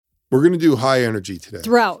We're going to do high energy today.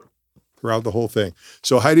 Throughout the whole thing.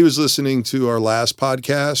 So Heidi was listening to our last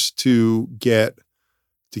podcast to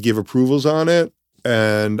give approvals on it.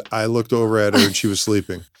 And I looked over at her and she was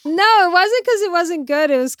sleeping. No, it wasn't because it wasn't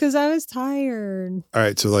good. It was because I was tired. All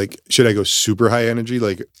right. So like, should I go super high energy?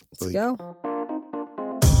 Let's go.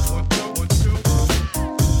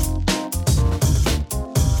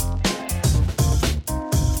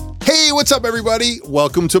 Hey, what's up, everybody?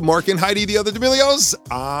 Welcome to Mark and Heidi, the other D'Amelios.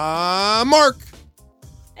 I'm Mark.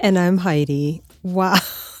 And I'm Heidi. Wow.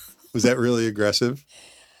 Was that really aggressive?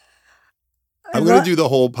 I'm going to do the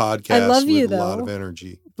whole podcast with a lot of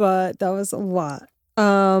energy. But that was a lot.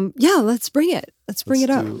 Yeah, let's bring it. Let's bring it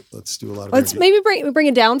up. Let's do a lot of energy. Let's maybe bring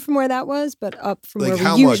it down from where that was, but up from where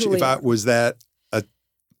we usually How much? Was that a 10?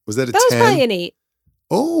 That was probably an 8.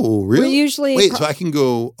 Oh, really? We're usually... Wait, so I can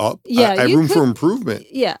go up? Yeah. I have room for improvement.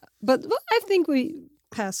 Yeah, but I think we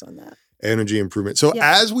pass on that. Energy improvement. So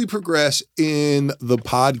as we progress in the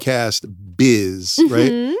podcast biz,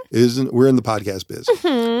 right? We're in the podcast biz.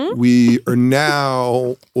 We are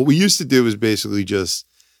now, what we used to do is basically just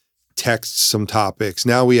text some topics.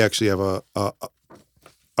 Now we actually have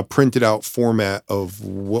a printed out format of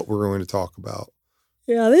what we're going to talk about.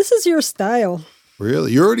 Yeah, this is your style.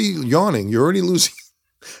 Really? You're already yawning. You're already losing.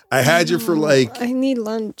 I had you for I need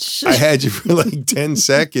lunch. I had you for like 10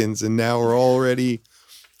 seconds and now we're already...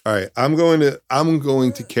 All right, I'm going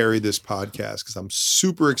to carry this podcast because I'm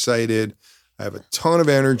super excited. I have a ton of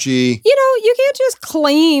energy. You can't just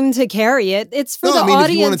claim to carry it. It's for the audience.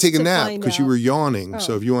 If you want to take a nap because you were yawning.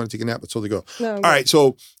 So if you want to take a nap, let's totally go. No, all right,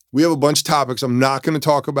 so we have a bunch of topics. I'm not going to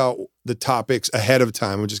talk about the topics ahead of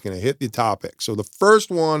time. I'm just going to hit the topic. So the first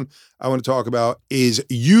one I want to talk about is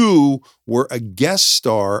you were a guest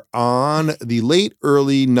star on the late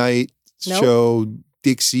early night show,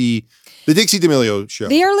 the Dixie D'Amelio show.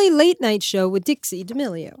 The early late night show with Dixie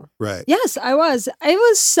D'Amelio. Right. Yes, I was. I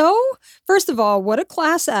was so, first of all, what a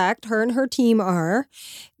class act her and her team are.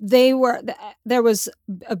 There was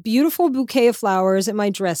a beautiful bouquet of flowers in my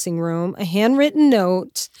dressing room, a handwritten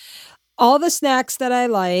note, all the snacks that I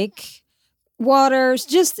like, waters,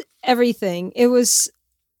 just everything. It was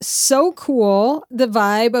so cool. The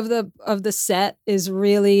vibe of the set is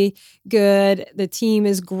really good. The team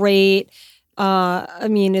is great.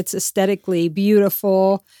 It's aesthetically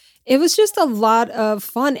beautiful. It was just a lot of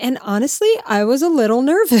fun. And honestly, I was a little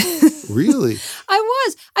nervous. Really? I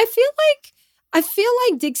was. I feel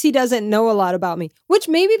like Dixie doesn't know a lot about me, which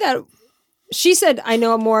maybe that she said, I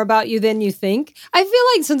know more about you than you think. I feel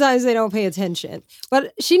like sometimes they don't pay attention,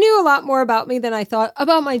 but she knew a lot more about me than I thought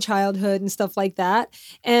about my childhood and stuff like that.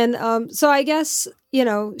 And, so I guess,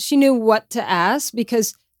 she knew what to ask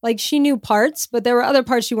because she knew parts, but there were other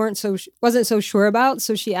parts she wasn't so sure about.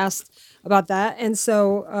 So she asked about that. And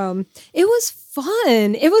so it was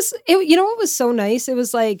fun. What was so nice? It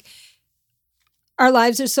was like our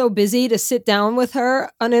lives are so busy to sit down with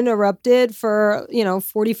her uninterrupted for,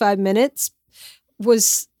 45 minutes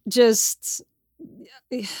was just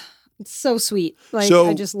so sweet.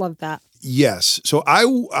 I just love that. Yes. So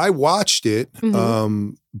I watched it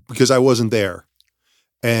because I wasn't there.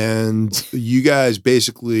 And you guys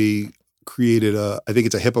basically created I think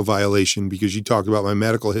it's a HIPAA violation because you talked about my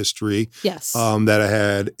medical history. Yes. That I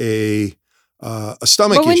had a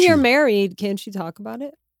stomach issue. But when you're married, can't you talk about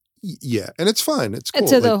it? Yeah. And it's fine. It's cool.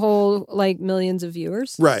 To the whole millions of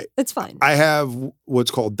viewers. Right. It's fine. I have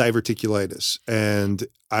what's called diverticulitis and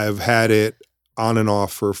I've had it on and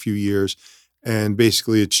off for a few years. And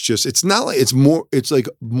basically it's like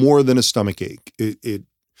more than a stomach ache.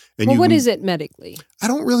 What is it medically? I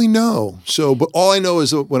don't really know. But all I know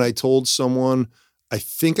is that when I told someone, I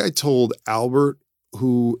think I told Albert,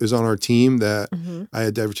 who is on our team, that I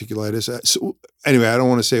had diverticulitis. So anyway, I don't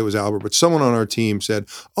want to say it was Albert, but someone on our team said,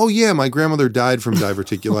 "Oh yeah, my grandmother died from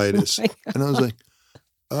diverticulitis," and I was like,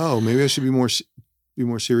 "Oh, maybe I should be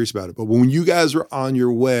more serious about it." But when you guys were on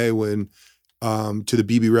your way to the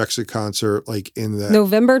BB Rexa concert, in the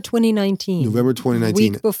November 2019.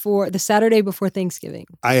 Week before, the Saturday before Thanksgiving.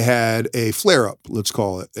 I had a flare-up, let's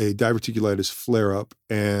call it, a diverticulitis flare-up,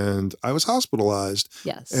 and I was hospitalized.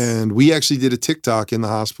 Yes. And we actually did a TikTok in the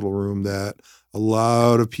hospital room that a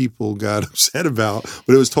lot of people got upset about,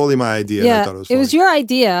 but it was totally my idea. Yeah, and I thought it was funny. It was your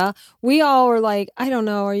idea. We all were like, I don't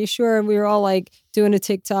know, are you sure? And we were all doing a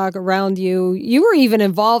TikTok around you. You were even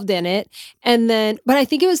involved in it. And then, but I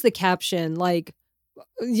think it was the caption, I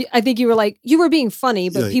think you were you were being funny,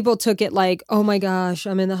 but people took it oh my gosh,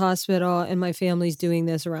 I'm in the hospital and my family's doing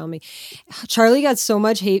this around me. Charlie got so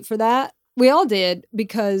much hate for that. We all did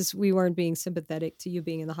because we weren't being sympathetic to you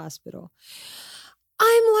being in the hospital.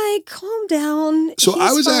 I'm like, calm down. So He's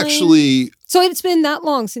I was fine. actually, So it's been that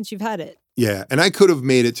long since you've had it. yeah, and I could have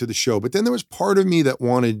made it to the show, but then there was part of me that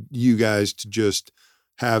wanted you guys to just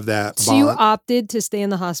have that So you bond. opted to stay in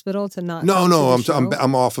the hospital to not. No, come no, to the I'm show?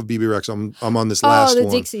 I'm off of BB Rex. I'm on this last the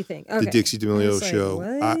one. Dixie thing. Okay. The Dixie I D'Amelio was like, show.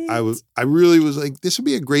 what? I really was like, this would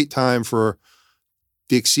be a great time for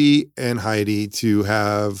Dixie and Heidi to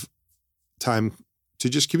have time to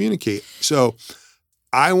just communicate. So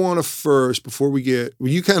I want to first, before we get,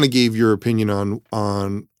 well, you kind of gave your opinion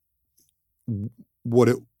on what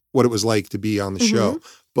it was like to be on the show,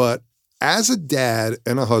 but as a dad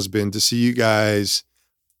and a husband, to see you guys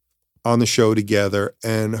on the show together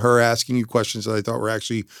and her asking you questions that I thought were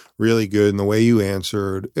actually really good and the way you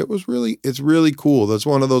answered, it's really cool. That's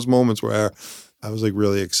one of those moments where I was like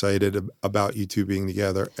really excited about you two being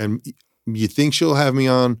together. And you think she'll have me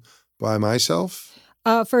on by myself?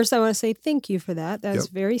 First, I want to say thank you for that. That was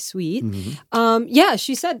very sweet. Mm-hmm. Yeah,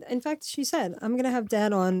 she said, I'm going to have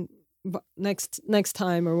Dad on next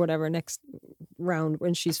time or whatever, next round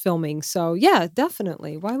when she's filming. So yeah,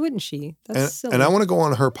 definitely. Why wouldn't she? That's silly. And I want to go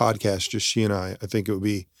on her podcast, just she and I. I think it would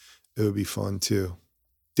be fun too.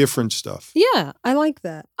 Different stuff. Yeah, I like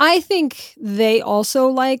that. I think they also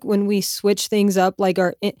like when we switch things up, like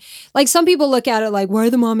some people look at it like, why are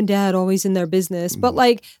the mom and dad always in their business? But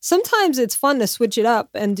like sometimes it's fun to switch it up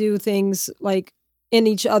and do things like in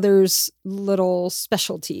each other's little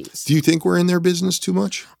specialties. Do you think we're in their business too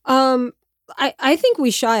much? I think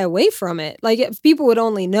we shy away from it. Like if people would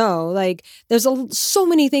only know, like there's so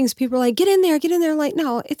many things people are like, get in there. Like,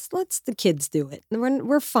 no, let's the kids do it.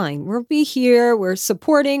 We're fine. We'll be here. We're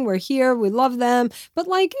supporting. We're here. We love them. But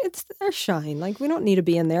like it's their shine. Like we don't need to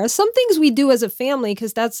be in there. Some things we do as a family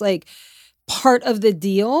because that's like part of the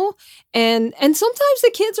deal. And sometimes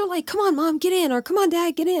the kids are like, come on, Mom, get in, or come on,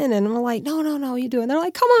 Dad, get in. And we're like, no, you do it. And they're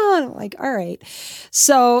like, come on. I'm like, all right.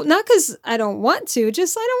 So not because I don't want to,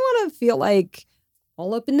 just I don't want to feel like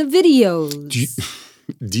all up in the videos.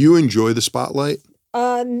 Do you enjoy the spotlight?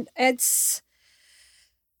 It's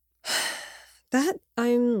that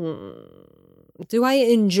do I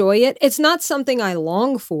enjoy it? It's not something I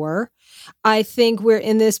long for. I think we're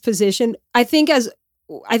in this position. I think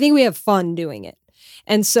we have fun doing it.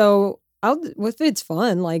 And so if it's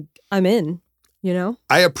fun, like I'm in, you know?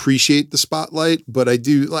 I appreciate the spotlight, but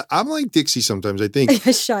I'm like Dixie sometimes. I think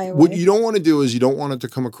shy away. What you don't want to do is you don't want it to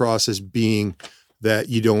come across as being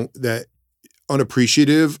that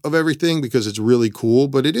unappreciative of everything because it's really cool,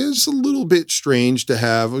 but it is a little bit strange to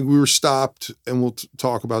have. We were stopped, and we'll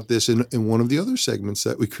talk about this in one of the other segments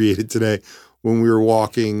that we created today when we were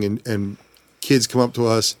walking and kids come up to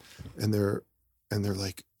us and they're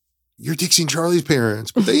like, you're Dixie and Charlie's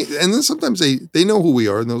parents. But and then sometimes they know who we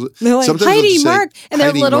are. And they're like, Heidi, Mark. And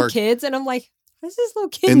they're little Mark. Kids. And I'm like, how does this little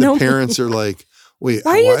kid and know the parents me? are like, wait.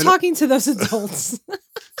 Why are you talking to those adults?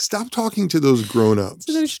 Stop talking to those grown-ups.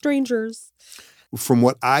 To those strangers. From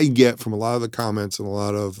what I get from a lot of the comments and a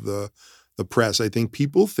lot of the press, I think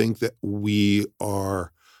people think that we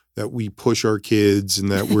push our kids and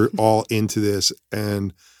that we're all into this.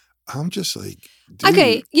 And I'm just like, dude.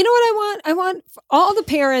 Okay, you know what I want? I want all the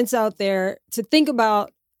parents out there to think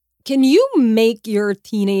about, can you make your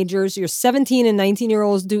teenagers, your 17 and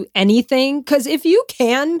 19-year-olds do anything? Because if you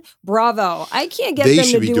can, bravo. I can't get them to do anything.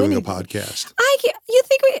 They should be doing a podcast. I can't. You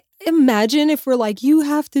think imagine if we're like, you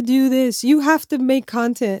have to do this. You have to make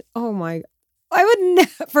content. Oh my. I would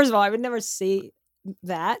first of all, I would never say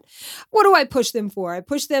that. What do I push them for? I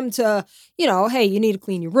push them to, hey, you need to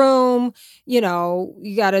clean your room. You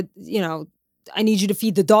got to, I need you to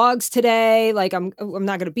feed the dogs today. Like I'm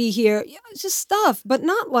not going to be here. It's just stuff, but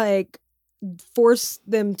not like force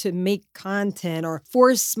them to make content or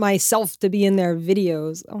force myself to be in their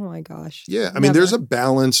videos. Oh my gosh. Yeah. I mean, there's a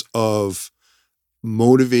balance of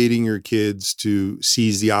motivating your kids to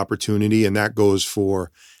seize the opportunity. And that goes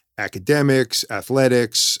for academics,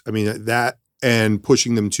 athletics. I mean, that and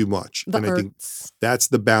pushing them too much. I think that's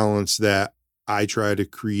the balance that I try to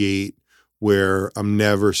create where I'm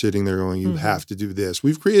never sitting there going, you have to do this.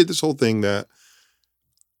 We've created this whole thing that,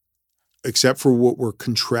 except for what we're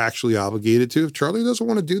contractually obligated to, if Charlie doesn't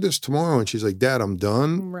want to do this tomorrow and she's like, Dad, I'm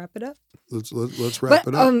done. Wrap it up. Let's wrap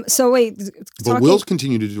it up. So wait. But we'll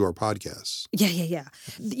continue to do our podcasts. Yeah.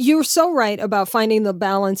 You're so right about finding the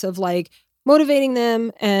balance of like motivating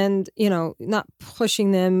them and, not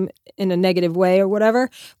pushing them in a negative way or whatever.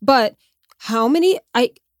 But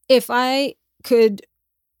if I could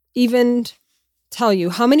even tell you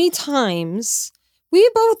how many times we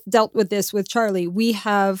both dealt with this with Charlie, we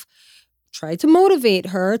have tried to motivate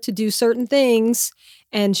her to do certain things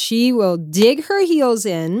and she will dig her heels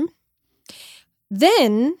in.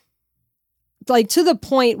 Then like to the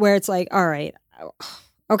point where it's like, all right,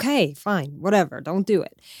 okay, fine, whatever, don't do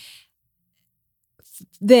it.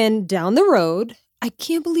 Then down the road, I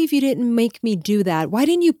can't believe you didn't make me do that. Why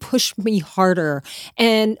didn't you push me harder?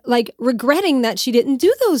 And like regretting that she didn't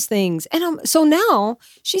do those things. And so now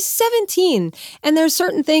she's 17 and there's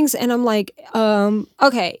certain things. And I'm like,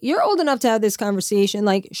 okay, you're old enough to have this conversation.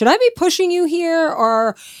 Like, should I be pushing you here or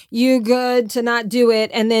are you good to not do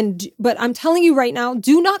it? And then, but I'm telling you right now,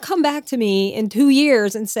 do not come back to me in 2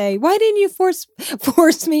 years and say, why didn't you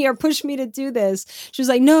force me or push me to do this? She was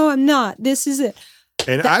like, no, I'm not. This is it.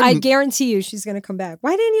 And I guarantee you she's going to come back.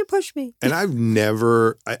 Why didn't you push me? And I've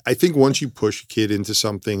never, I think once you push a kid into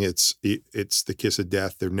something, it's the kiss of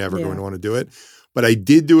death. They're never going to want to do it. But I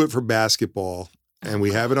did do it for basketball and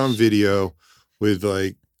we have it on video with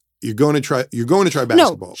like, you're going to try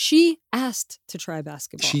basketball. No, she asked to try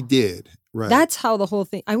basketball. She did. Right. That's how the whole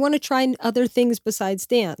thing, I want to try other things besides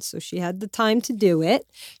dance. So she had the time to do it.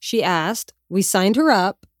 She asked, we signed her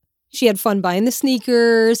up. She had fun buying the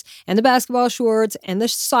sneakers and the basketball shorts and the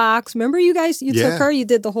socks. Remember you guys, you took her, you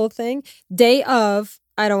did the whole thing. Day of,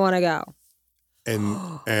 I don't want to go.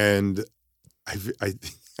 And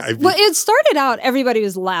well, it started out, everybody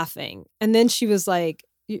was laughing. And then she was like,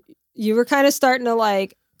 you were kind of starting to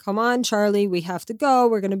like, come on, Charlie, we have to go.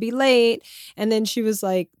 We're going to be late. And then she was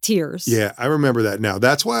like, tears. Yeah, I remember that now.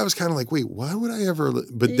 That's why I was kind of like, wait, why would I ever?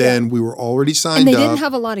 But then we were already signed up. And they didn't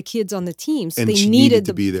have a lot of kids on the team, so they she needed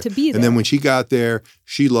to be there. And then when she got there,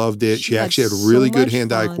 she loved it. She actually had really good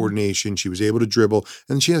hand-eye coordination. She was able to dribble.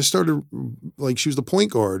 And she started, like, she was the point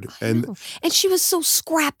guard. And she was so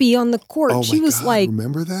scrappy on the court. Oh she was God, like,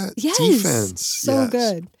 remember that? Yes. Defense. So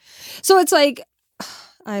good. So it's like,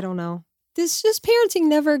 I don't know. This just parenting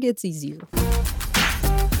never gets easier.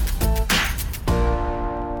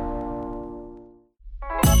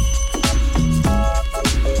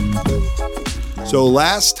 So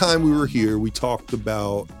last time we were here, we talked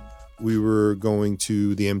about we were going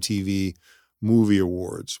to the MTV Movie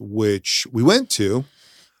Awards, which we went to,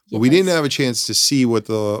 but we didn't have a chance to see what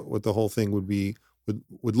the whole thing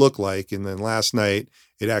would look like. And then last night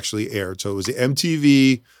it actually aired. So it was the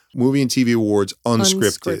MTV Movie and TV Awards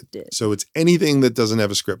unscripted. So it's anything that doesn't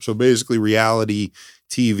have a script. So basically reality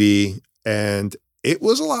TV. And it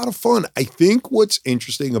was a lot of fun. I think what's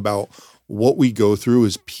interesting about what we go through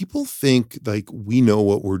is people think like we know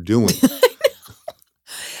what we're doing.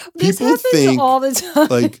 This happens think all the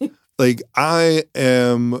time. Like I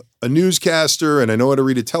am a newscaster and I know how to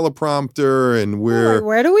read a teleprompter and where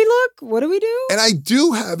do we look? What do we do? And I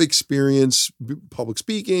do have experience public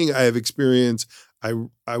speaking. I have experience. I ran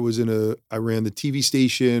the TV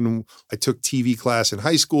station. I took TV class in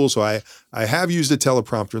high school. So I have used a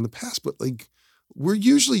teleprompter in the past, but like we're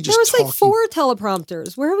usually just There was like 4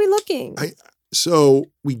 teleprompters. Where are we looking? So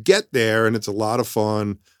we get there and it's a lot of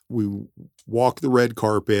fun. We walk the red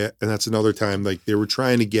carpet, and that's another time like they were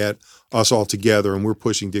trying to get us all together, and we're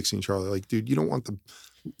pushing Dixie and Charlie like, dude, you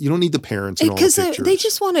don't need the parents in all the pictures. Because they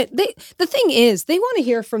just want to. The thing is, they want to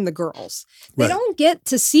hear from the girls. They don't get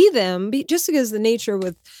to see them just because the nature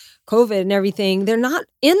with COVID and everything. They're not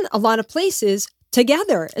in a lot of places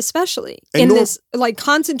together, especially in this like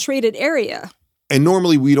concentrated area. And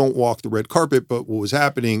normally we don't walk the red carpet, but what was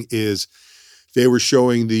happening is they were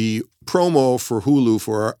showing the promo for Hulu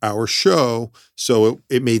for our show. So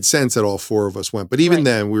it made sense that all 4 of us went. But even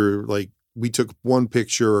then we were like, we took one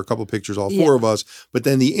picture or a couple of pictures, all 4 of us. But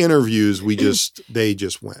then the interviews, they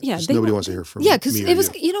just went. Yeah, nobody wants to hear from me. Yeah, because it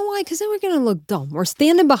was, you know why? Because then we're going to look dumb. We're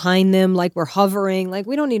standing behind them like we're hovering. Like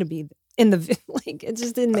we don't need to be in the, like it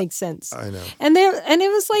just didn't make sense. I know. And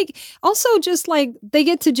it was like, also just like they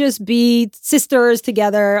get to just be sisters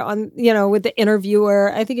together on, with the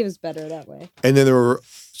interviewer. I think it was better that way. And then there were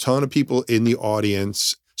a ton of people in the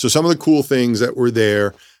audience. So some of the cool things that were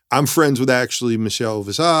there, I'm friends with actually Michelle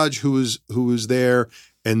Visage, who was there.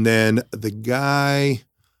 And then the guy,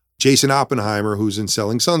 Jason Oppenheimer, who's in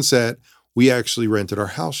Selling Sunset, we actually rented our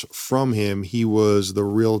house from him. He was the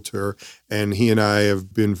realtor, and he and I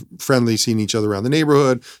have been friendly, seeing each other around the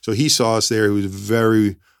neighborhood. So he saw us there. He was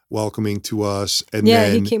very welcoming to us. And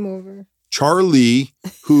then he came over. Charlie,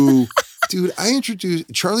 who, dude,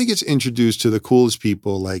 Charlie gets introduced to the coolest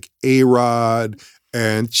people like A-Rod,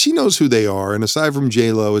 and she knows who they are. And aside from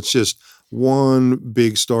J-Lo, it's just one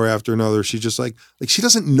big story after another. She's just like she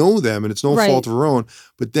doesn't know them, and it's no fault of her own.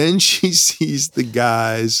 But then she sees the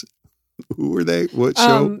guys. Who were they? What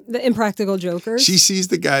show? The Impractical Jokers. She sees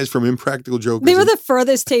the guys from Impractical Jokers. They were the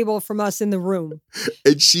furthest table from us in the room.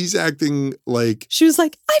 And she's acting like... She was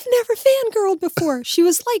like, I've never fangirled before. She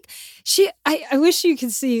was like, I wish you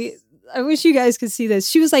could see I wish you guys could see this.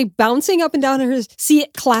 She was like bouncing up and down in her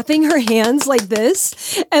seat, clapping her hands like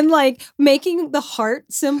this and like making the heart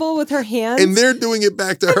symbol with her hands. And they're doing it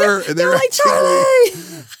back to her. And they're like,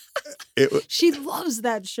 Charlie! She loves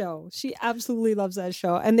that show. She absolutely loves that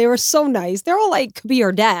show. And they were so nice. They're all like, could be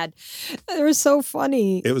her dad. They were so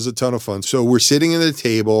funny. It was a ton of fun. So we're sitting at the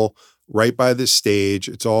table right by the stage.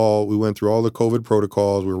 We went through all the COVID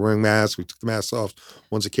protocols. We were wearing masks. We took the masks off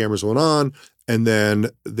once the cameras went on. And then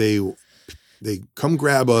they come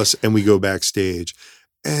grab us and we go backstage.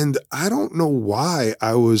 And I don't know why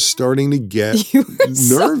I was starting to get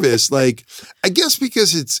nervous. Like, I guess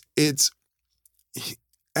because it's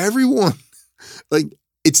everyone, like,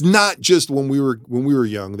 it's not just when we were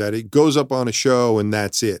young that it goes up on a show and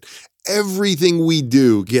that's it. Everything we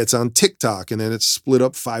do gets on TikTok and then it's split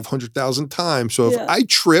up 500,000 times. So if I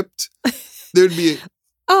tripped, there'd be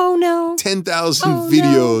 10,000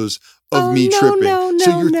 videos of me tripping.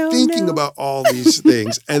 So you're thinking about all these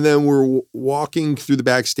things. And then we're walking through the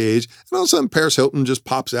backstage and all of a sudden Paris Hilton just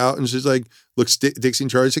pops out and she's like, looks Dixie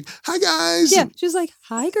and Charlie's like, hi guys. Yeah. She's like,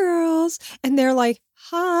 hi girls. And they're like,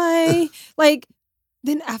 hi. Like,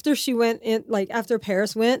 then after she went in, like after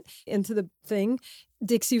Paris went into the thing,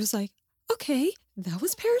 Dixie was like, okay, that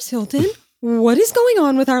was Paris Hilton. What is going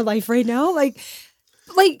on with our life right now? Like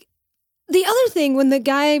the other thing, when the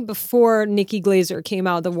guy before Nikki Glaser came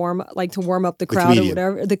out to warm up the crowd or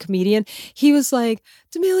whatever, the comedian, he was like,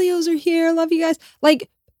 D'Amelios are here. Love you guys. Like,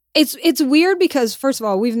 it's weird because, first of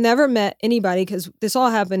all, we've never met anybody because this all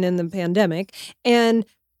happened in the pandemic. And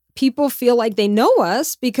people feel like they know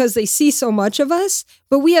us because they see so much of us,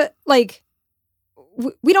 but we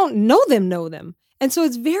don't know them. And so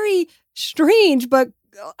it's very strange, but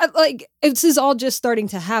like this is all just starting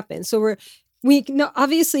to happen. So we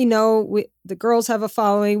obviously know the girls have a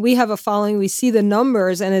following, we have a following, we see the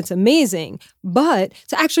numbers and it's amazing. But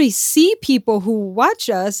to actually see people who watch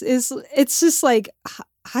us it's just like,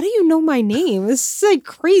 how do you know my name? It's like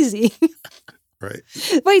crazy. Right.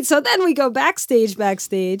 Wait, so then we go backstage.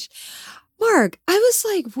 Mark, I was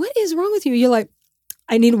like, what is wrong with you? You're like,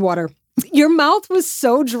 I need water. Your mouth was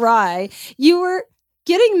so dry. You were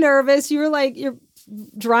getting nervous. You were like, you're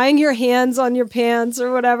drying your hands on your pants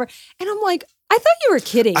or whatever. And I'm like, I thought you were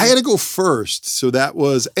kidding. I had to go first. So that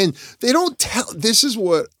was, and they don't tell, this is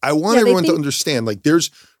what I want everyone to understand. Like there's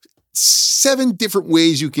 7 different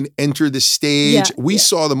ways you can enter the stage. We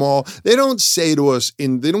saw them all. They don't say to us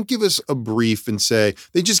they don't give us a brief and say,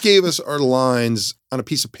 they just gave us our lines on a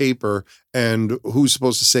piece of paper and who's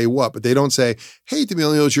supposed to say what, but they don't say, hey,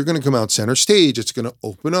 D'Amelios, you're going to come out center stage. It's going to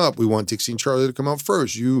open up. We want Dixie and Charlie to come out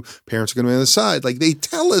first. You parents are going to be on the side. Like they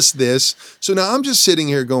tell us this. So now I'm just sitting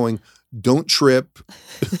here going, don't trip,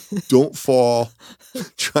 don't fall,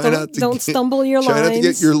 don't stumble your lines. Try not to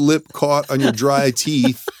get your lip caught on your dry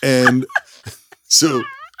teeth. And so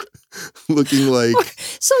looking like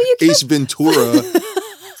Ace Ventura.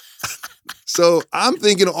 So I'm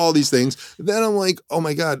thinking of all these things. Then I'm like, oh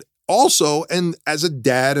my God. Also, and as a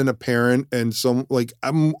dad and a parent and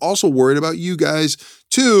I'm also worried about you guys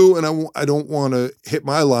too. And I don't want to hit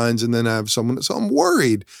my lines and then have someone, so I'm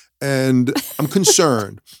worried and I'm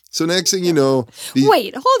concerned. So next thing you know.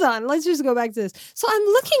 Wait, hold on. Let's just go back to this. So I'm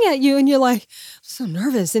looking at you and you're like, so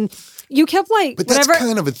nervous. And you kept like, but that's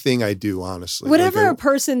kind of a thing I do, honestly. Whatever a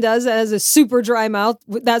person does that has a super dry mouth,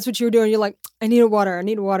 that's what you were doing. You're like, I need a water.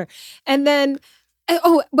 And then,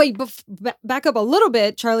 back up a little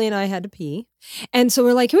bit. Charlie and I had to pee. And so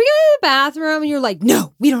we're like, can we go to the bathroom? And you're like,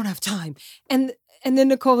 no, we don't have time. And then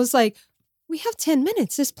Nicole was like, we have 10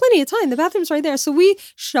 minutes. There's plenty of time. The bathroom's right there. So we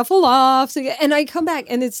shuffle off. And I come back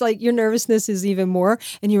and it's like your nervousness is even more.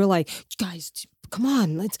 And you were like, guys, come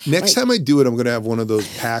on. Next time I do it, I'm going to have one of those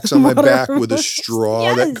packs on my back with a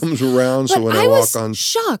straw that comes around. So when I walk on. I was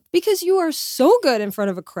shocked because you are so good in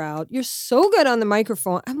front of a crowd. You're so good on the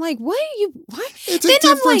microphone. I'm like, why? It's a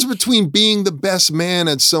difference between being the best man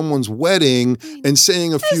at someone's wedding and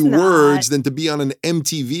saying a few words than to be on an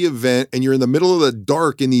MTV event and you're in the middle of the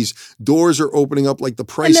dark and these doors are opening up like The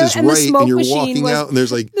Price is Right and you're walking out and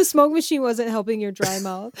there's like. The smoke machine wasn't helping your dry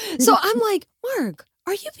mouth. So I'm like, Mark,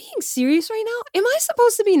 are you being serious right now? Am I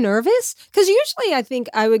supposed to be nervous? Because usually I think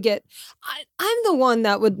I would I'm the one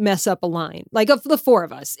that would mess up a line. Like of the 4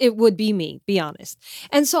 of us, it would be me, be honest.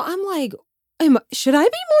 And so I'm like, should I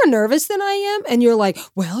be more nervous than I am? And you're like,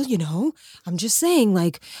 well, I'm just saying,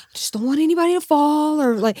 like, I just don't want anybody to fall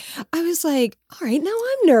or like, I was like, all right, now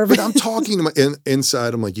I'm nervous. But I'm talking to my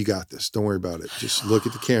inside. I'm like, you got this. Don't worry about it. Just look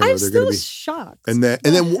at the camera. I'm They're going to be shocked. And then,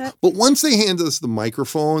 but once they handed us the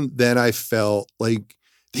microphone, then I felt like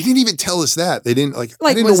They didn't even tell us that. They didn't like I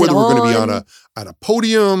Like, didn't know was whether it we were going to be on? on a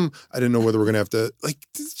podium. I didn't know whether we're going to have to like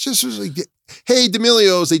it just was like, hey,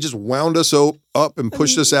 D'Amelios, they just wound us up and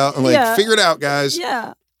pushed us out and like Yeah. figure it out, guys.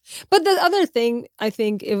 Yeah. But the other thing, I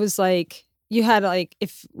think it was like you had like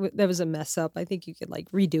if there was a mess up, I think you could like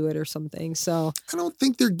redo it or something. So I don't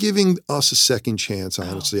think they're giving us a second chance,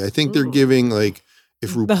 honestly. I think they're Ooh. giving like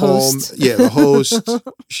if The RuPaul, host. the host,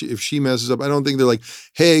 if she messes up, I don't think they're like,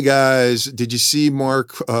 hey guys, did you see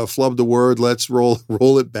Mark flub the word? Let's roll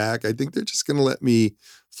it back. I think they're just gonna let me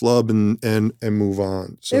flub and move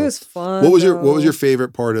on. So it was fun. what was your though.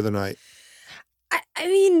 favorite part of the night? I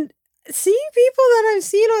mean, seeing people that I've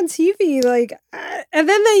seen on TV, like, and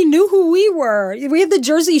then they knew who we were. We had the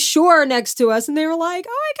Jersey Shore next to us, and they were like,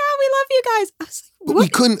 "Oh my God, we love you guys!" I was But like, we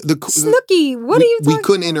 "What, couldn't. Snooki? What are you talking?" We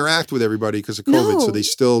couldn't interact with everybody because of COVID, so No. they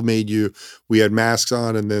still made you. We had masks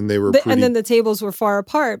on, and then they were pretty. And then the tables were far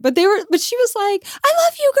apart, but But she was like, "I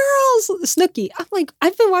love you, girls." Snooki. I'm like,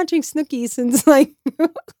 I've been watching Snooki since like.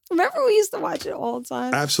 Remember we used to watch it all the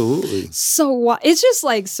time. Absolutely. So it's just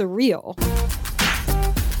like surreal.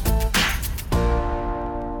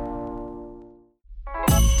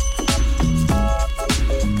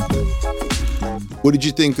 What did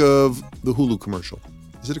you think of the Hulu commercial?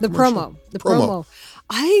 Is it a The commercial? promo. The promo.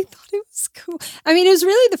 I thought it was cool. I mean, it was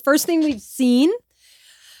really the first thing we've seen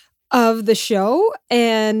of the show.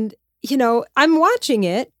 And, you know, I'm watching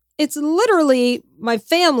it. It's literally my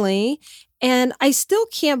family. And I still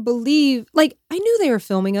can't believe, like, I knew they were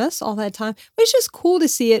filming us all that time, but it's just cool to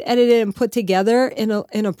see it edited and put together in a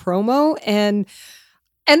promo. And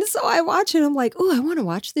so I watch it. I'm like, oh, I want to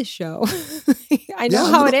watch this show. I know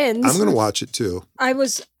how it ends. I'm going to watch it too. I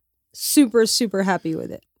was super, super happy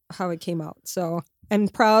with it, how it came out. So,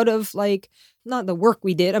 and proud of like, not the work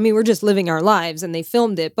we did. I mean, we're just living our lives and they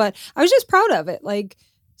filmed it, but I was just proud of it. Like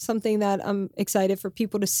something that I'm excited for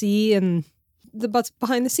people to see and the butts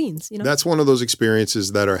behind the scenes, you know? That's one of those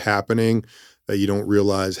experiences that are happening that you don't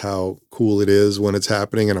realize how cool it is when it's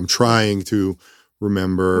happening. And I'm trying to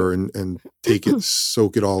remember and take it,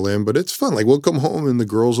 soak it all in, but it's fun. Like we'll come home and the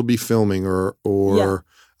girls will be filming or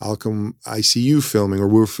I see you filming or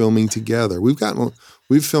we're filming together. We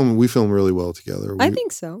film really well together. I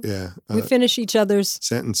think so. Yeah. We finish each other's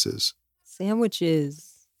sentences. Sandwiches.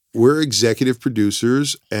 We're executive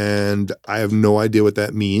producers and I have no idea what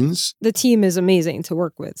that means. The team is amazing to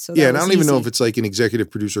work with. So yeah, and I don't even know if it's like an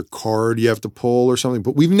executive producer card you have to pull or something,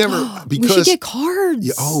 but we've never, because. We should get cards.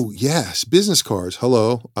 Yeah, oh, yes. Business cards.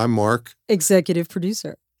 Hello, I'm Mark. Executive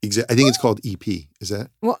producer. I think it's called EP. Is that?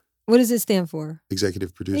 What does it stand for?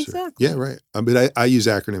 Executive producer. Exactly. Yeah, right. But I use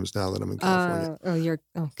acronyms now that I'm in California. You're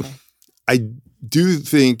okay. I do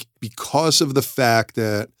think because of the fact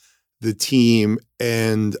that the team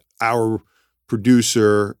and our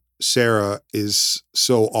producer, Sarah, is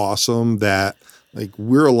so awesome that like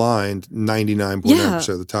we're aligned 99.9%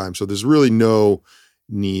 of the time. So there's really no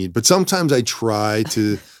need. But sometimes I try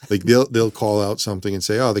to like they'll call out something and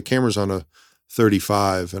say, oh, the camera's on a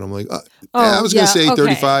 35. And I'm like, I was going to say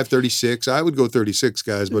 35, 36. I would go 36,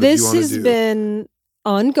 guys. But if you want to do. This has been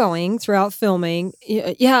ongoing throughout filming.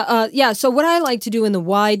 Yeah. So what I like to do in the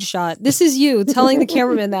wide shot, this is you telling the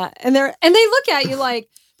cameraman that. And they look at you like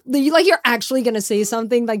you're actually going to say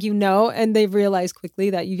something like, you know, and they realize quickly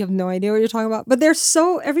that you have no idea what you're talking about. But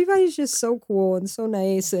everybody's just so cool and so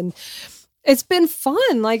nice. And it's been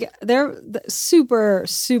fun. Like they're the super,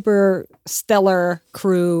 super stellar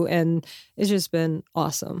crew and it's just been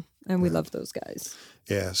awesome. And we love those guys.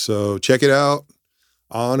 Yeah. So check it out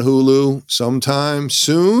on Hulu sometime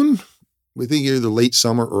soon. We think either late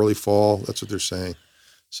summer, early fall. That's what they're saying.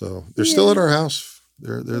 So they're still at our house.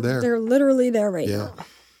 They're there. They're literally there right now.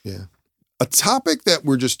 Yeah. A topic that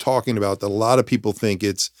we're just talking about that a lot of people think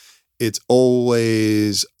it's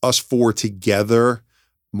always us four together,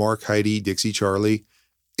 Mark, Heidi, Dixie, Charlie,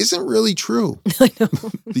 isn't really true. I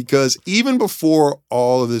know. Because even before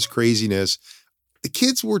all of this craziness, the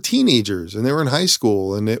kids were teenagers and they were in high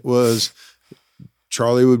school and it was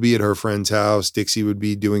Charlie would be at her friend's house. Dixie would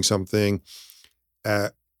be doing something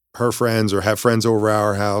at her friends or have friends over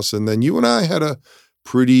our house. And then you and I had a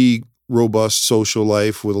pretty robust social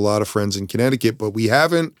life with a lot of friends in Connecticut, but we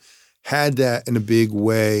haven't had that in a big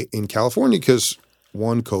way in California because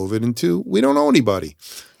one, COVID, and two, we don't know anybody.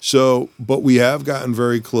 So, but we have gotten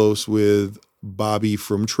very close with Bobby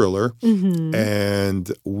from Triller. Mm-hmm.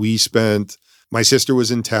 And my sister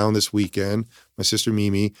was in town this weekend, my sister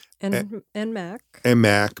Mimi. And Mac. And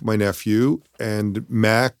Mac, my nephew. And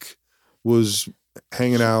Mac was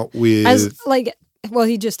hanging out with... well,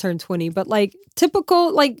 he just turned 20, but like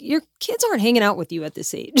typical, like your kids aren't hanging out with you at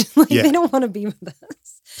this age. Like they don't want to be with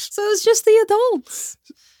us. So it was just the adults.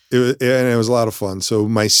 And it was a lot of fun. So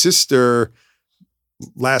my sister,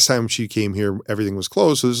 last time she came here, everything was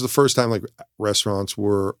closed. So this is the first time like restaurants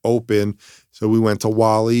were open. So we went to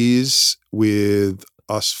Wally's with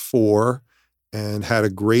us 4 and had a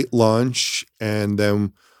great lunch, and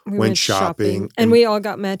then we went shopping. And we all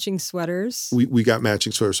got matching sweaters. We got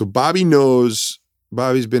matching sweaters. So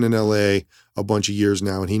Bobby's been in LA a bunch of years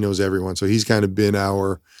now, and he knows everyone. So he's kind of been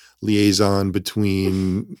our liaison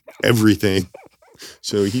between everything.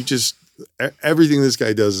 So everything this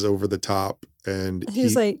guy does is over the top. And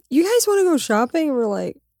he's like, you guys want to go shopping? And we're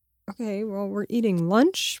like, okay, well, we're eating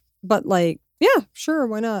lunch, but like, yeah, sure,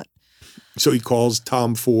 why not? So he calls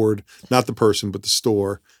Tom Ford, not the person, but the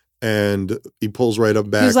store, and he pulls right up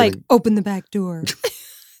back. He's like, open the back door.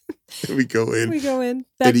 We go in.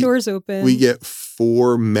 Back door's open. We get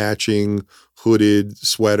 4 matching hooded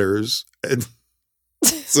sweaters. And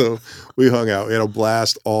so we hung out. We had a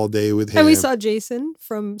blast all day with him. And we saw Jason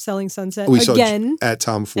from Selling Sunset again. At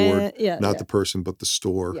Tom Ford. Not the person, but the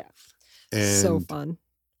store. Yeah. And so fun.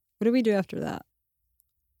 What did we do after that?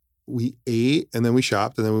 We ate, and then we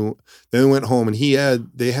shopped, and then we went home, and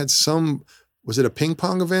they had some, was it a ping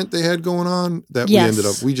pong event they had going on that we ended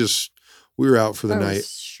up, we were out for the night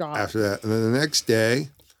after that. And then the next day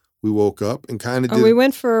we woke up and kind of we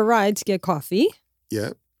went for a ride to get coffee.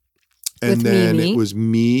 Yeah. And then Mimi. It was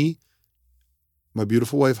me, my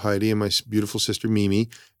beautiful wife Heidi, and my beautiful sister Mimi,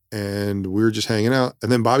 and we were just hanging out. And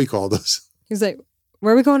then Bobby called us. He's like,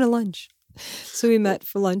 where are we going to lunch? So we met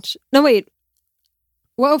for lunch. No, wait.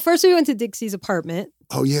 Well, first we went to Dixie's apartment.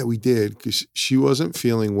 Oh, yeah, we did, because she wasn't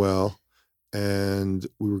feeling well, and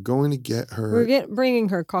we were going to get her. We were bringing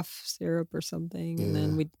her cough syrup or something, and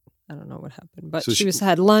then I don't know what happened, but so she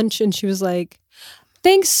had lunch, and she was like,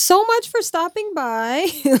 thanks so much for stopping by.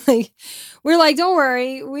 Like, we're like, don't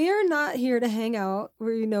worry, we are not here to hang out.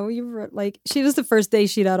 She was the first day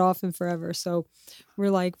she'd had off in forever, so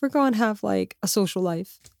we're like, we're going to have like a social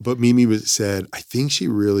life. But Mimi said, I think she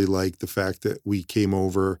really liked the fact that we came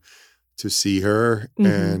over to see her. Mm-hmm.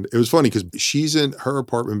 And it was funny because she's in her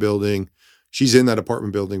apartment building. She's in that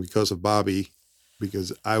apartment building because of Bobby,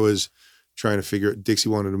 because I was trying to figure out, Dixie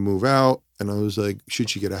wanted to move out. And I was like, should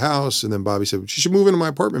she get a house? And then Bobby said, she should move into my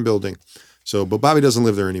apartment building. So, but Bobby doesn't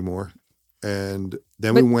live there anymore. And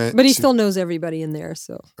then we went. But he still knows everybody in there.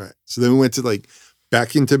 So, right. So then we went to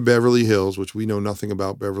back into Beverly Hills, which we know nothing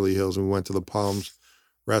about Beverly Hills. And we went to the Palms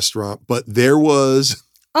restaurant. But there was.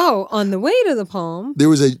 Oh, on the way to the Palm. There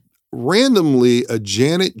was randomly a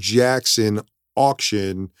Janet Jackson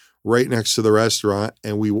auction right next to the restaurant.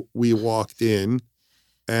 And we walked in,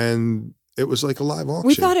 and it was like a live auction.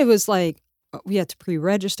 We thought it was like, we had to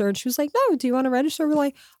pre-register, and she was like, no, do you want to register? We're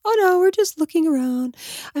like, oh no, we're just looking around.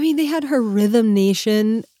 I mean, they had her Rhythm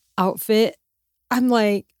Nation outfit. I'm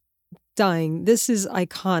like dying. This is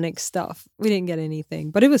iconic stuff. We didn't get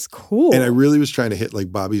anything, but it was cool. And I really was trying to hit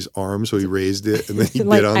like Bobby's arm, so he raised it, and then he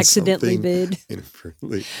like bid on accidentally something.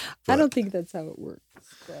 Bid. I don't think that's how it works.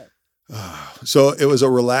 But. So it was a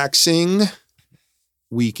relaxing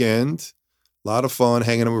weekend. A lot of fun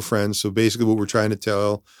hanging out with friends. So basically what we're trying to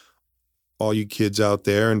tell all you kids out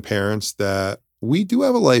there and parents that we do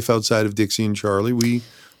have a life outside of Dixie and Charlie. We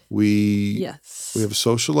have a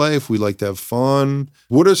social life. We like to have fun.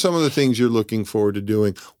 What are some of the things you're looking forward to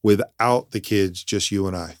doing without the kids, just you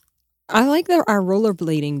and I? I like our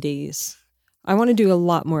rollerblading days. I want to do a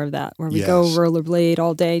lot more of that, where we go rollerblade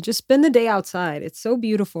all day. Just spend the day outside. It's so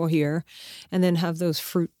beautiful here. And then have those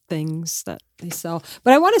fruit things that they sell.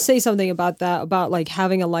 But I want to say something about that, about like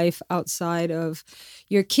having a life outside of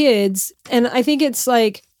your kids. And I think it's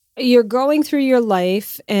like you're going through your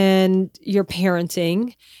life and you're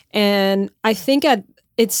parenting. And I think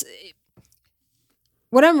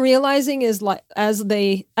what I'm realizing is like as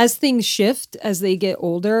things shift, as they get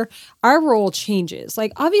older, our role changes.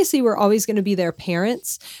 Like obviously we're always going to be their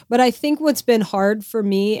parents, but I think what's been hard for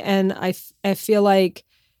me, and I feel like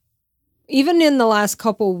even in the last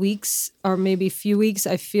couple weeks or maybe few weeks,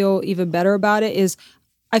 I feel even better about it, is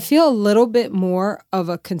I feel a little bit more of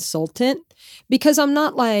a consultant, because I'm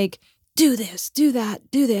not like, do this, do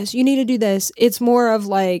that, do this, you need to do this. It's more of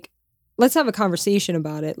like, let's have a conversation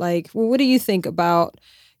about it. Like, well, what do you think about,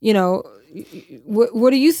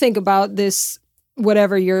 what do you think about this,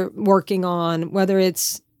 whatever you're working on, whether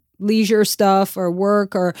it's leisure stuff or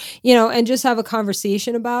work or, and just have a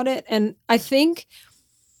conversation about it. And I think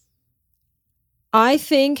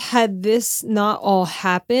had this not all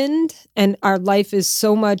happened, and our life is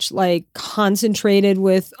so much like concentrated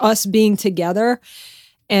with us being together,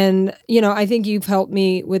 And, I think you've helped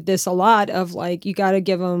me with this a lot of like, you got to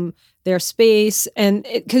give them their space. And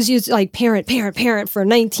because you like parent for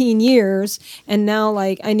 19 years. And now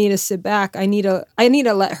like, I need to sit back. I need to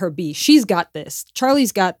let her be. She's got this.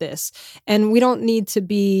 Charlie's got this. And we don't need to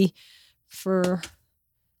be, for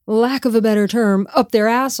lack of a better term, up their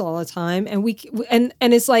ass all the time. And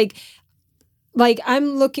and it's like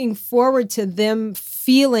I'm looking forward to them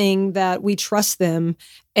feeling that we trust them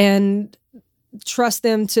and trust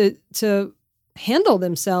them to handle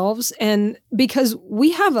themselves. And because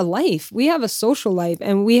we have a life, we have a social life,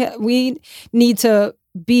 and we need to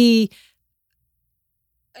be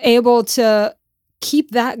able to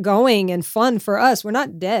keep that going and fun for us. We're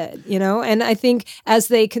not dead, And I think as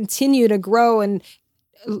they continue to grow and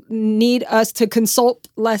need us to consult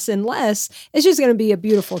less and less, it's just going to be a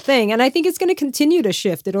beautiful thing. And I think it's going to continue to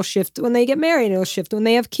shift. It'll shift when they get married. It'll shift when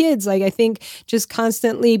they have kids. Like, I think just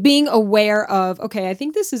constantly being aware of, okay, I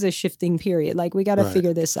think this is a shifting period. Like, we got to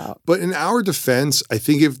figure this out. But in our defense, I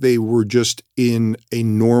think if they were just in a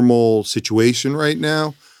normal situation right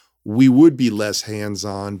now, we would be less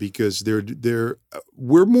hands-on because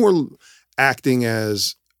we're more acting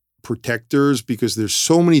as protectors because there's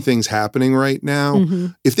so many things happening right now. Mm-hmm.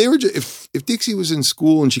 If they were if Dixie was in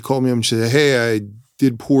school and she called me up and she said, "Hey, I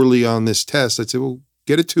did poorly on this test," I'd say, "Well,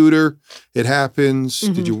 get a tutor. It happens.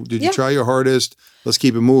 Mm-hmm. Did you try your hardest? Let's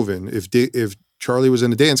keep it moving." If Charlie was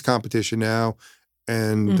in a dance competition now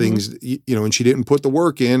and things, and she didn't put the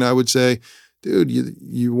work in, I would say, "Dude,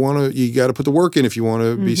 you got to put the work in if you want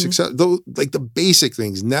to be successful." Like the basic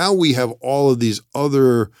things. Now we have all of these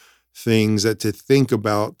other things to think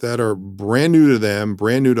about that are brand new to them,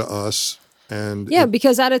 brand new to us. And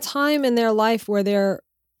because at a time in their life where they're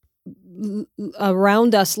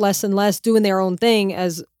around us less and less, doing their own thing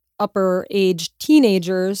as upper age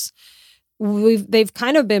teenagers, they've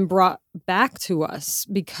kind of been brought back to us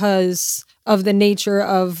because of the nature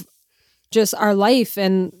of just our life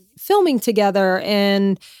and filming together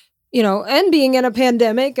and, and being in a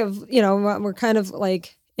pandemic of, we're kind of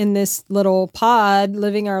like in this little pod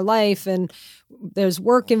living our life, and there's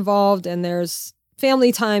work involved and there's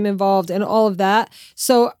family time involved and all of that.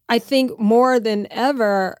 So I think more than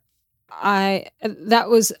ever, that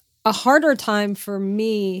was a harder time for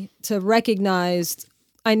me to recognize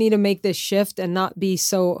I need to make this shift and not be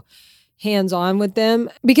so hands-on with them,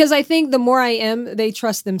 because I think the more I am, they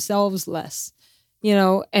trust themselves less,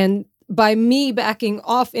 and by me backing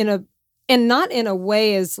off and not in a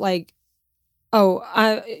way as like, oh,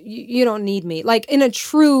 you don't need me. Like in a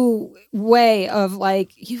true way of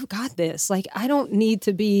like, you got this. Like, I don't need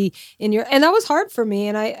to be in your, and that was hard for me.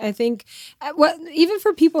 And I think even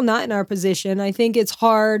for people not in our position, I think it's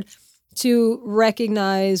hard to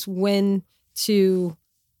recognize when to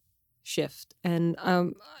shift. And,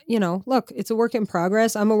 look, it's a work in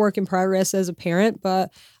progress. I'm a work in progress as a parent, but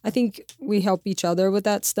I think we help each other with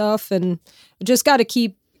that stuff, and just got to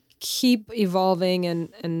keep evolving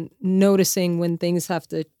and noticing when things have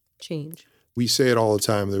to change. We say it all the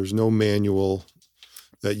time. There's no manual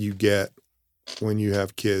that you get when you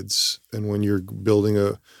have kids and when you're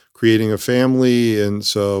creating a family. And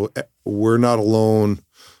so we're not alone.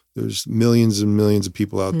 There's millions and millions of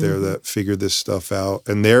people out there that figure this stuff out,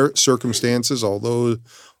 and their circumstances,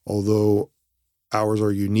 although ours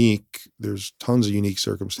are unique, there's tons of unique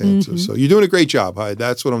circumstances. So you're doing a great job, Hyde.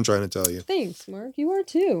 That's what I'm trying to tell you. Thanks, Mark. You are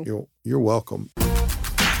too. You're welcome.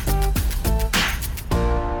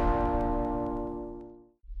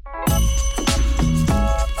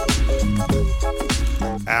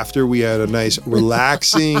 After we had a nice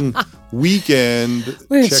relaxing weekend,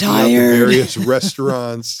 checking out the various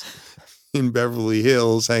restaurants in Beverly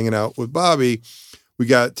Hills, hanging out with Bobby, we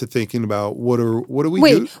got to thinking about what do we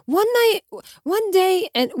do? One day,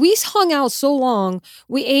 and we hung out so long,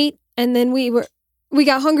 we ate, and then we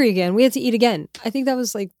got hungry again. We had to eat again. I think that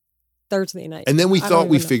was like Thursday night. And then we thought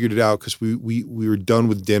we figured it out because we were done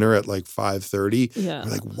with dinner at like 5:30. Yeah.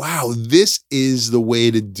 We're like, wow, this is the way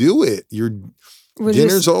to do it.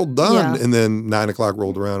 Dinner's all done. Yeah. And then 9:00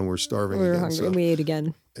 rolled around and we're starving again. We were hungry and we ate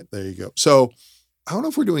again. There you go. So I don't know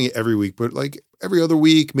if we're doing it every week, but like every other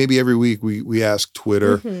week, maybe every week we ask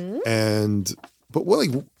Twitter. But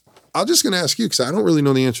I'm just going to ask you because I don't really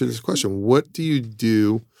know the answer to this question. What do you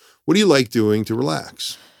do? What do you like doing to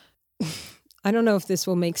relax? I don't know if this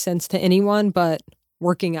will make sense to anyone, but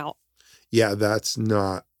working out. Yeah, that's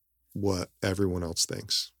not what everyone else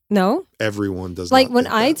thinks. No? Everyone does like not when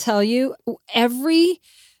I tell you every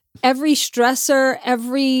stressor,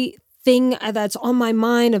 everything that's on my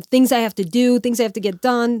mind of things I have to do, things I have to get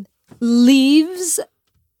done, leaves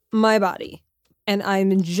my body. and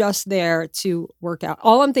I'm just there to work out.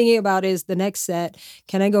 All I'm thinking about is the next set.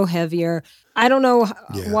 Can I go heavier? I don't know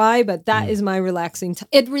why, but that is my relaxing time.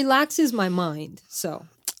 It relaxes my mind. So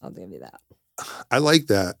I'll give you that. I like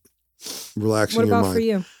that. Relaxing your mind. What about for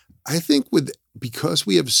you? I think because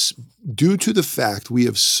we have, due to the fact we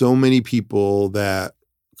have so many people that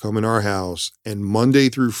come in our house, and Monday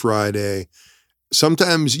through Friday,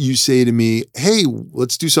 sometimes you say to me, hey,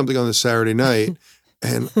 let's do something on this Saturday night.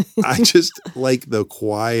 And I just like the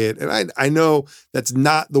quiet. And I know that's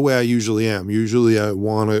not the way I usually am. Usually I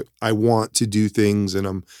want to do things and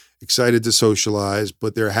I'm excited to socialize.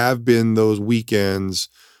 But there have been those weekends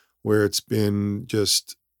where it's been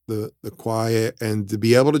just the quiet, and to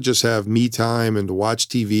be able to just have me time and to watch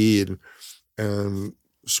TV and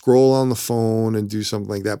scroll on the phone and do something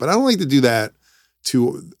like that. But I don't like to do that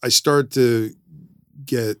I start to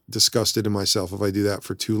get disgusted in myself if I do that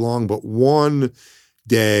for too long. But one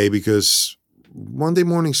day, because Monday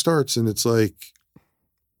morning starts and it's like,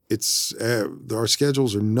 our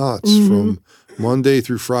schedules are nuts from Monday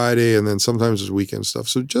through Friday, and then sometimes there's weekend stuff.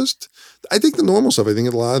 So I think the normal stuff, I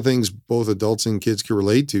think a lot of things both adults and kids can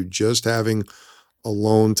relate to, just having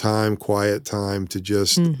alone time, quiet time to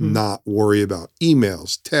just not worry about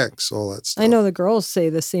emails, texts, all that stuff. I know the girls say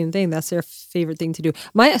the same thing. That's their favorite thing to do.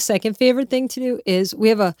 My second favorite thing to do is we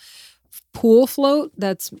have a pool float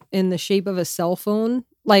that's in the shape of a cell phone,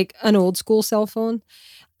 like an old school cell phone.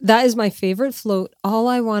 That is my favorite float. All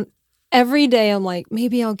I want every day, I'm like,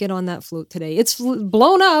 maybe I'll get on that float today. It's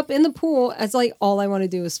blown up in the pool. It's like all I want to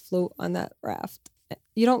do is float on that raft.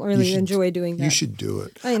 You don't really enjoy doing that. You should do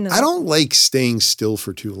it. I know. I don't like staying still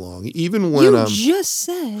for too long, even when you just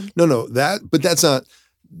said. No, but that's not.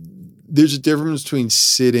 There's a difference between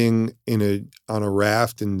sitting on a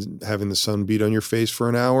raft and having the sun beat on your face for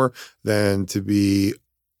an hour than to be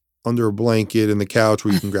under a blanket in the couch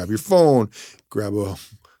where you can grab your phone, grab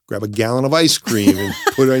a gallon of ice cream and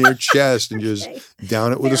put it on your chest and just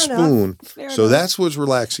down it with a spoon. So that's what's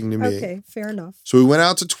relaxing to me. Okay, fair enough. So we went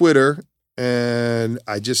out to Twitter and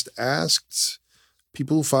I just asked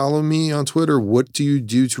people who follow me on Twitter, what do you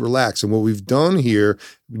do to relax? And what we've done here,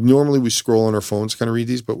 normally we scroll on our phones to kind of read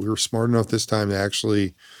these, but we were smart enough this time to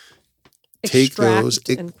actually take those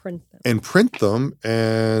and print them.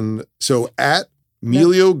 And so at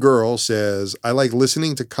Melio Girl says, I like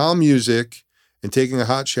listening to calm music and taking a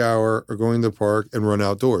hot shower or going to the park and run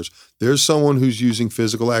outdoors. There's someone who's using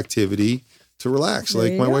physical activity to relax,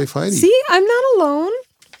 like my wife Heidi. See, I'm not alone.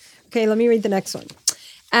 Okay, let me read the next one.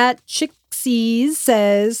 At Chicksees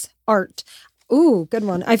says, art. Ooh, good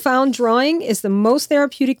one. I found drawing is the most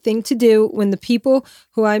therapeutic thing to do when the people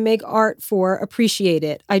who I make art for appreciate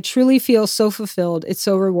it. I truly feel so fulfilled. It's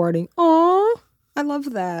so rewarding. Aw, I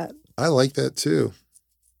love that. I like that too.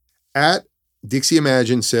 At Dixie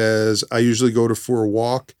Imagine says, I usually go for a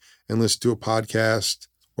walk and listen to a podcast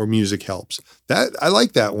or music helps. That I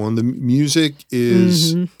like that one. The music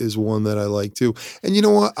is one that I like too. And you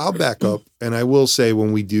know what? I'll back up and I will say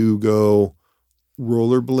when we do go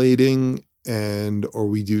rollerblading or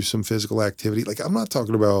we do some physical activity, like I'm not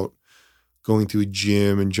talking about going to a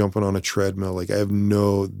gym and jumping on a treadmill. Like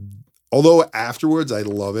although afterwards I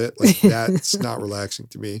love it, like that's not relaxing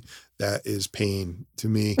to me. That is pain to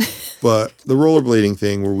me. But the rollerblading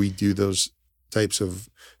thing where we do those types of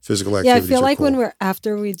physical activities. Yeah, I feel like cool. when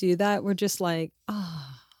after we do that, we're just like,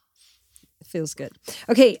 it feels good.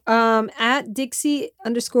 Okay, at Dixie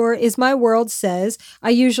 _ is my world says, I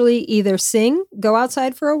usually either sing, go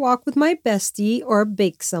outside for a walk with my bestie, or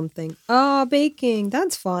bake something. Oh, baking.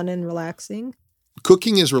 That's fun and relaxing.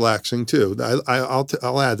 Cooking is relaxing too.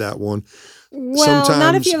 I'll add that one. Well,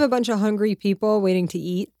 not if you have a bunch of hungry people waiting to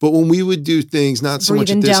eat. But when we would do things, not so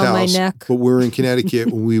much at this house, but we're in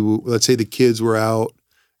Connecticut, when let's say the kids were out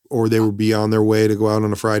or they would be on their way to go out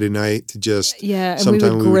on a Friday night to just, and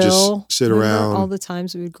sometimes we would just sit around. All the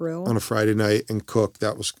times we would grill. On a Friday night and cook.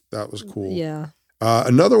 That was cool. Yeah.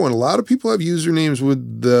 Another one, a lot of people have usernames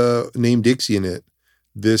with the name Dixie in it.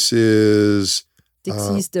 This is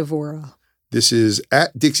Dixie's Devora. This is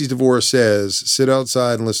at Dixie's Devora says, sit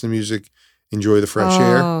outside and listen to music. Enjoy the fresh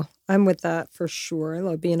air. I'm with that for sure. I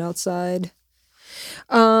love being outside.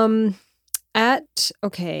 I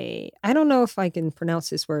don't know if I can pronounce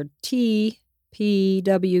this word. TPWK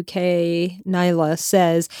Nyla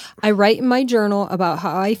says, I write in my journal about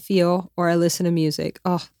how I feel or I listen to music.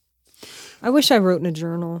 Oh, I wish I wrote in a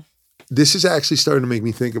journal. This is actually starting to make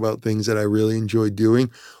me think about things that I really enjoy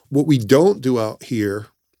doing. What we don't do out here,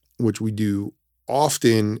 which we do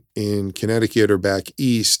often in Connecticut or back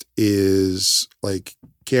east, is like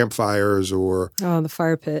campfires or the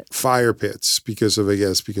fire pit. Fire pits because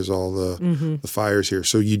all the fires here.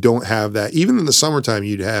 So you don't have that. Even in the summertime,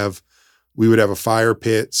 we would have a fire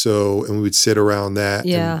pit. And we would sit around that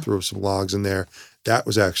and throw some logs in there. That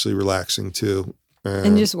was actually relaxing too.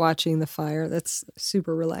 And just watching the fire, that's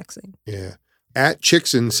super relaxing. Yeah. At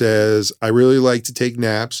Chickson says, I really like to take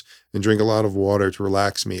naps and drink a lot of water to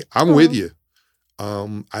relax me. I'm with you.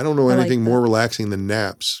 I don't know anything more relaxing than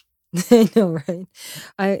naps. I know,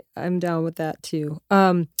 right? I'm down with that too.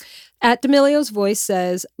 At D'Amelio's Voice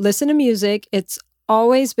says, listen to music. It's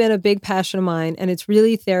always been a big passion of mine, and it's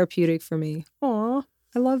really therapeutic for me. Aw,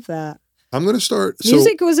 I love that. I'm going to start.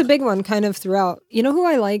 Music was a big one kind of throughout. You know who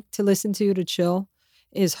I like to listen to chill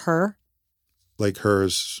is Her. Like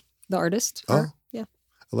Her's? The artist. Her. Oh, yeah.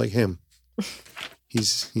 I like him.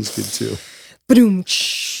 He's good too. Ba-doom.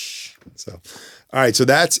 So, all right. So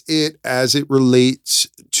that's it as it relates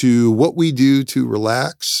to what we do to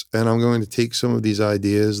relax. And I'm going to take some of these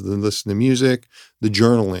ideas, the listen to music, the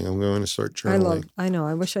journaling. I'm going to start journaling. I know.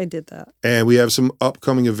 I wish I did that. And we have some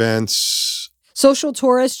upcoming events. Social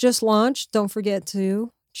Tourist just launched. Don't forget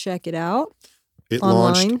to check it out. It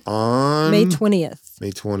launched on May 20th.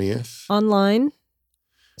 May 20th. Online,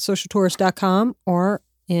 socialtourist.com or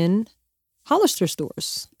in Hollister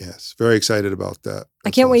stores. Yes, very excited about that. I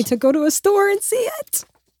can't wait to go to a store and see it.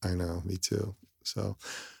 I know, me too. So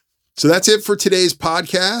that's it for today's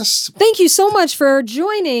podcast. Thank you so much for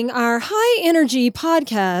joining our high energy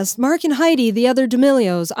podcast, Mark and Heidi, the other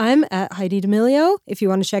D'Amelios. I'm at Heidi D'Amelio, if you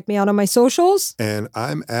want to check me out on my socials. And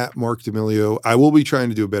I'm at Mark D'Amelio. I will be trying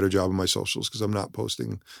to do a better job on my socials because I'm not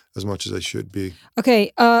posting as much as I should be.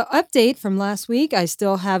 Okay, update from last week. I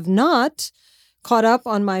still have not caught up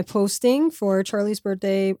on my posting for Charlie's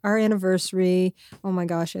birthday, our anniversary. Oh my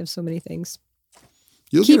gosh, I have so many things.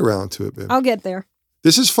 You'll get around to it, babe. I'll get there.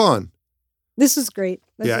 This is fun. This is great.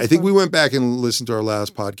 I think we went back and listened to our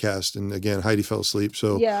last podcast, and again, Heidi fell asleep.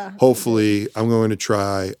 So hopefully I'm going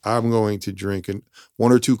to drink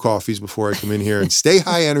 1 or 2 coffees before I come in here and stay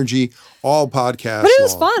high energy all podcast. But it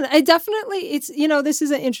was fun. This is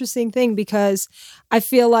an interesting thing because I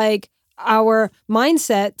feel like our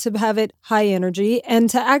mindset to have it high energy and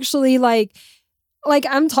to actually like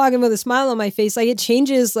I'm talking with a smile on my face, like it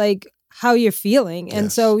changes like how you're feeling.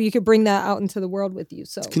 And so you could bring that out into the world with you.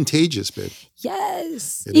 So it's contagious, babe.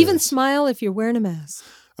 Yes. Even smile if you're wearing a mask.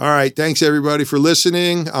 All right. Thanks everybody for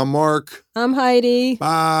listening. I'm Mark. I'm Heidi.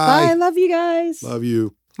 Bye. Bye. Love you guys. Love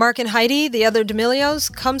you. Mark and Heidi, the other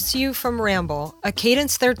D'Amelios, comes to you from Ramble, a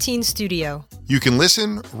Cadence 13 studio. You can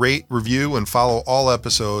listen, rate, review, and follow all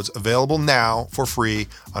episodes available now for free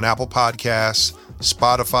on Apple Podcasts,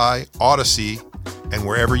 Spotify, Odyssey, and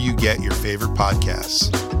wherever you get your favorite podcasts.